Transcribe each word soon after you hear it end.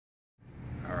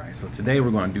Alright, so today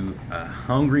we're going to do a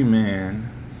Hungry Man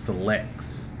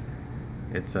Selects.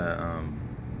 It's a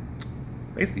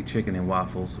basically chicken and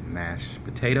waffles with mashed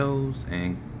potatoes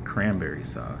and cranberry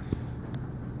sauce.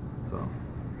 So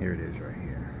here it is right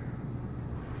here.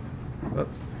 Oh.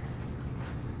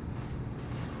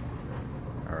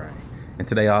 Alright, and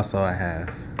today also I have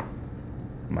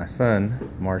my son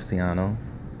Marciano,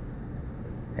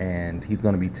 and he's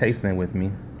going to be tasting it with me,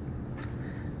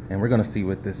 and we're going to see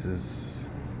what this is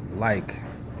like.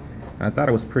 And I thought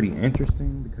it was pretty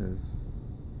interesting because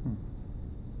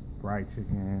fried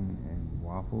chicken and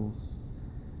waffles,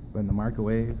 but in the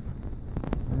microwave,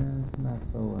 it's not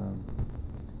so.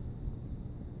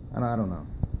 I don't know.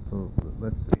 So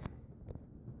let's see.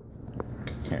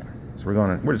 Yeah. So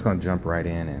we're just gonna jump right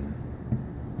in and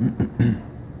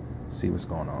see what's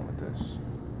going on with this.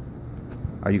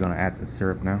 Are you gonna add the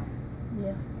syrup now?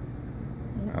 Yeah.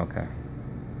 Okay.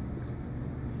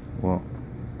 Well.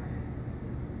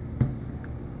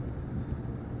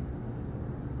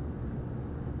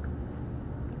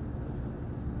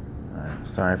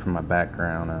 Sorry for my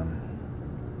background. I'm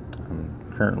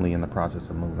currently in the process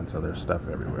of moving, so there's stuff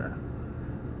everywhere.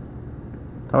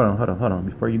 Hold on.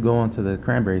 Before you go on to the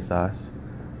cranberry sauce,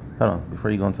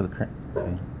 Before you go into the see,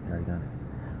 you already done it.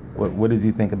 What did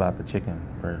you think about the chicken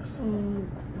first?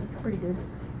 It's pretty good.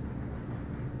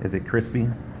 Is it crispy?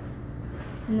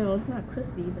 No, it's not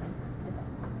crispy,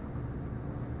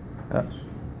 but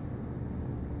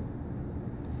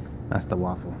that's the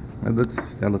waffle.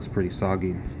 That looks pretty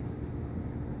soggy.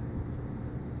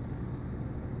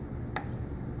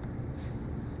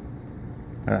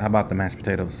 How about the mashed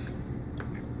potatoes?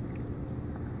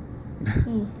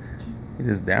 You're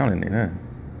just downing it, huh?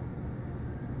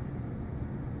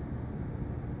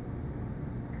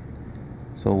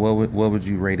 So what would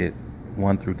you rate it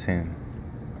 1 through 10?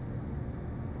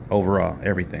 Overall,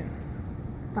 everything.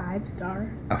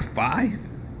 5-star. A 5?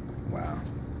 Wow.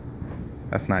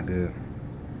 That's not good.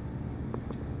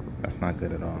 That's not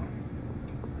good at all.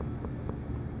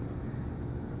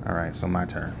 Alright, so my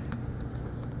turn.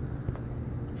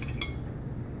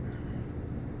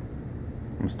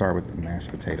 I'm gonna start with the mashed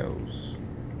potatoes.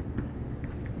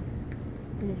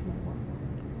 Finish my waffle.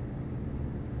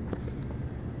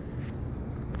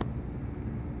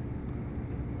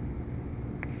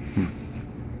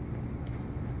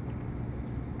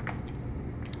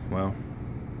 Well,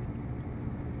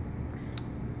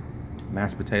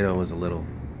 mashed potato is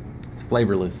it's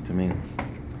flavorless to me.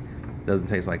 Doesn't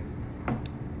taste like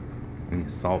any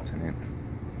salt in it.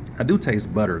 I do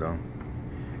taste butter though.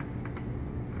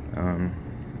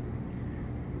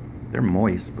 They're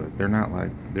moist, but they're not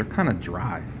they're kind of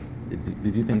dry.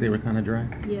 Did you think they were kind of dry?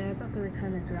 Yeah, I thought they were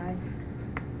kind of dry.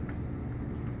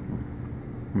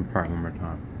 Let me try it one more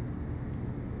time.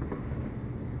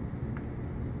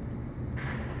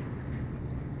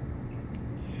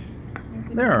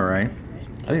 They're alright.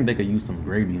 I think they could use some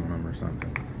gravy on them or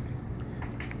something.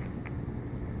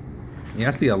 Yeah,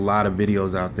 I see a lot of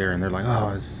videos out there and they're like,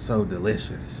 oh, it's so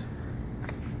delicious.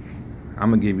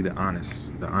 I'm gonna give you the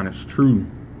honest, true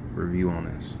review on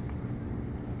this.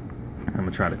 I'm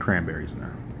gonna try the cranberries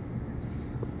now.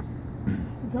 The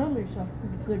cranberry sauce is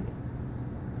pretty good.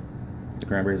 The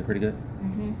cranberries are pretty good?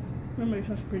 Cranberry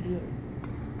sauce is pretty good.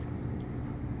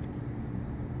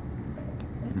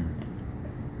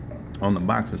 On the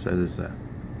box it says it's a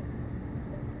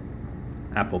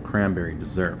apple cranberry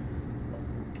dessert.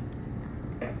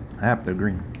 I have to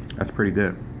agree. That's pretty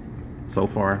good. So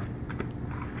far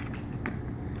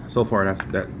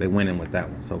they went in with that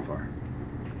one so far.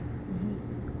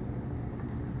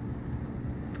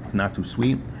 It's not too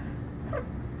sweet.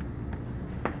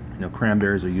 You know,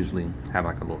 cranberries usually have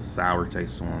like a little sour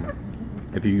taste to them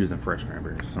if you're using fresh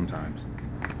cranberries sometimes.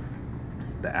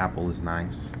 The apple is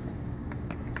nice.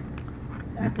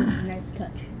 Apple is a nice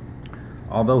touch.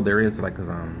 Although there is like I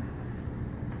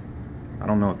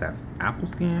don't know if that's apple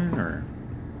skin or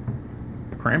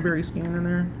cranberry skin in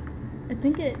there. I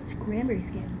think it's cranberry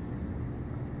skin.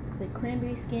 Like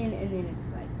cranberry skin, and then it's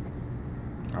like.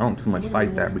 I don't too much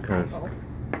like that because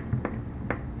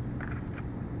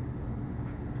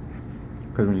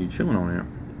when you're chewing on it,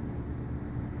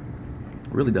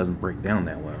 it really doesn't break down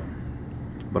that well.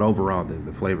 But overall,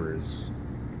 the flavor is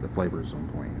on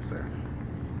point. So,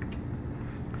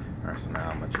 all right, so now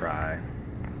I'm gonna try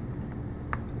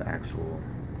the actual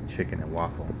chicken and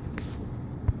waffle.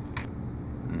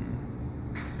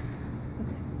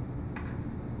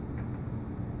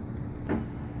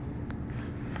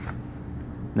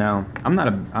 Now, I'm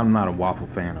not a waffle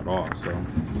fan at all. So,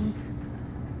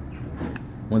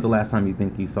 when's the last time you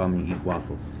think you saw me eat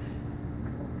waffles?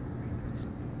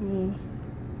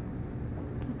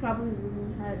 Probably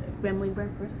had a family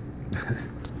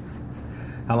breakfast.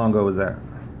 How long ago was that?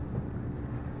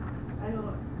 I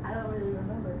don't really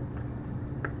remember.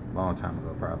 Long time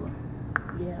ago, probably.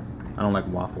 Yeah. I don't like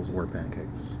waffles or pancakes.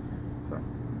 So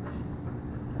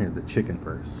here's the chicken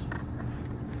first.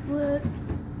 What?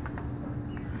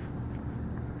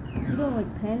 You don't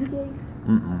like pancakes?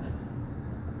 Mm-mm.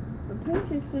 The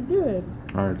pancakes are good.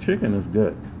 Alright, chicken is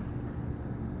good.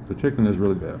 The chicken is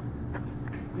really good.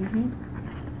 Mhm.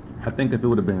 I think if it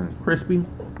would have been crispy,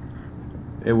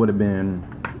 it would have been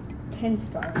 10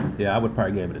 stars. Yeah, I would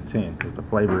probably give it a 10 because the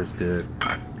flavor is good.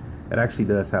 It actually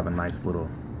does have a nice little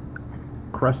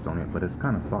crust on it, but it's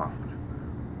kind of soft.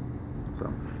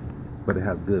 So, but it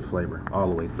has good flavor all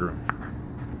the way through.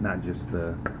 Not just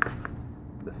the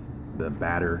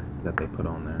batter that they put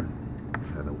on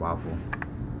there, the waffle.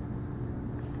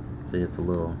 See, it's a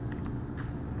little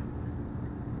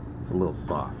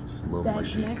soft, a little That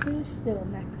mushy. mac is still a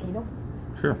mashed potato.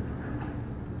 Sure.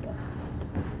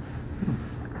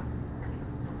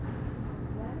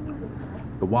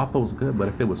 The waffle's good, but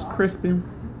if it was crispy,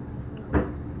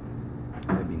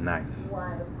 it'd be nice.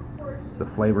 The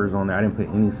flavors on there, I didn't put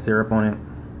any syrup on it,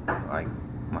 like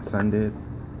my son did,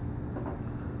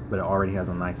 but it already has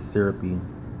a nice syrupy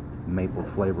maple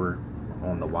flavor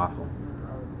on the waffle.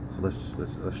 So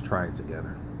let's try it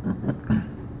together.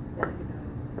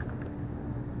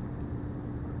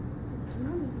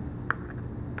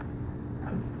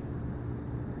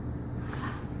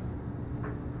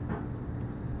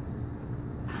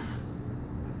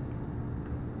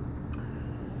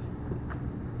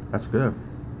 That's good.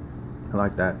 I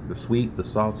like that. The sweet, the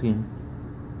salty,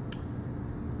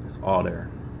 it's all there.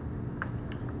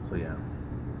 So yeah.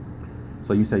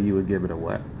 So you say you would give it a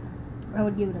what? I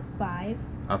would give it a 5.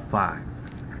 A 5.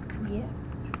 Yeah.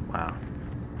 Wow.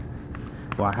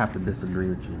 Well, I have to disagree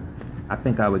with you. I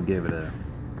think I would give it a.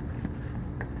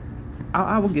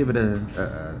 I would give it a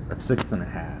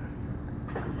 6.5.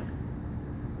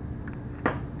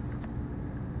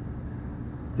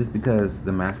 Just because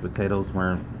the mashed potatoes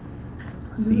weren't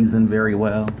seasoned very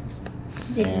well.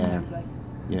 They didn't And have like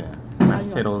yeah, not mashed enough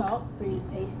potatoes. salt for you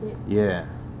to taste it. Yeah,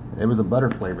 there was a butter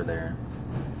flavor there,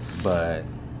 but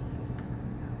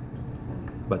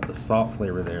the salt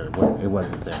flavor there it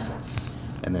wasn't there.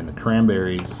 And then the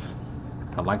cranberries,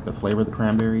 I like the flavor of the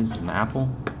cranberries and the apple,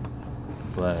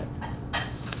 but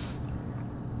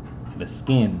the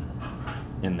skin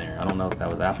in there, I don't know if that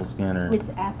was apple skin It's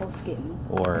apple skin.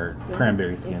 or Yeah,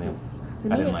 cranberry skin. To I me,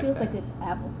 didn't it like feels that. like it's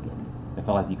apple skin. It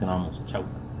felt like you can almost choke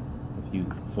if you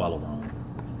swallow wrong.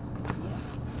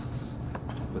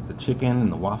 Yeah. But the chicken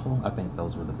and the waffle, I think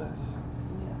those were the best.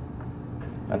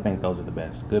 Yeah. I think those are the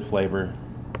best. Good flavor.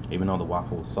 Even though the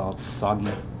waffle was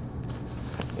soggy,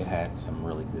 it had some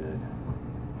really good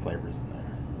flavors in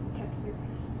there. Texture.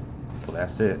 So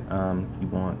that's it. If you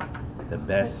want the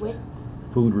best Wait.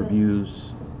 food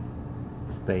reviews,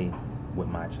 stay with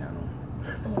my channel.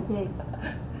 Okay.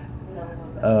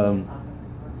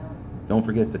 Don't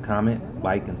forget to comment,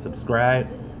 like, and subscribe.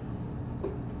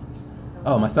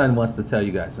 Oh, my son wants to tell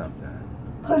you guys something.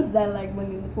 Punch that like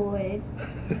button in the forehead.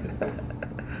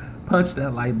 Punch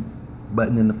that like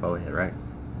button in the forehead, right?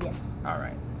 Yes. All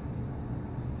right.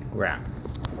 We're out.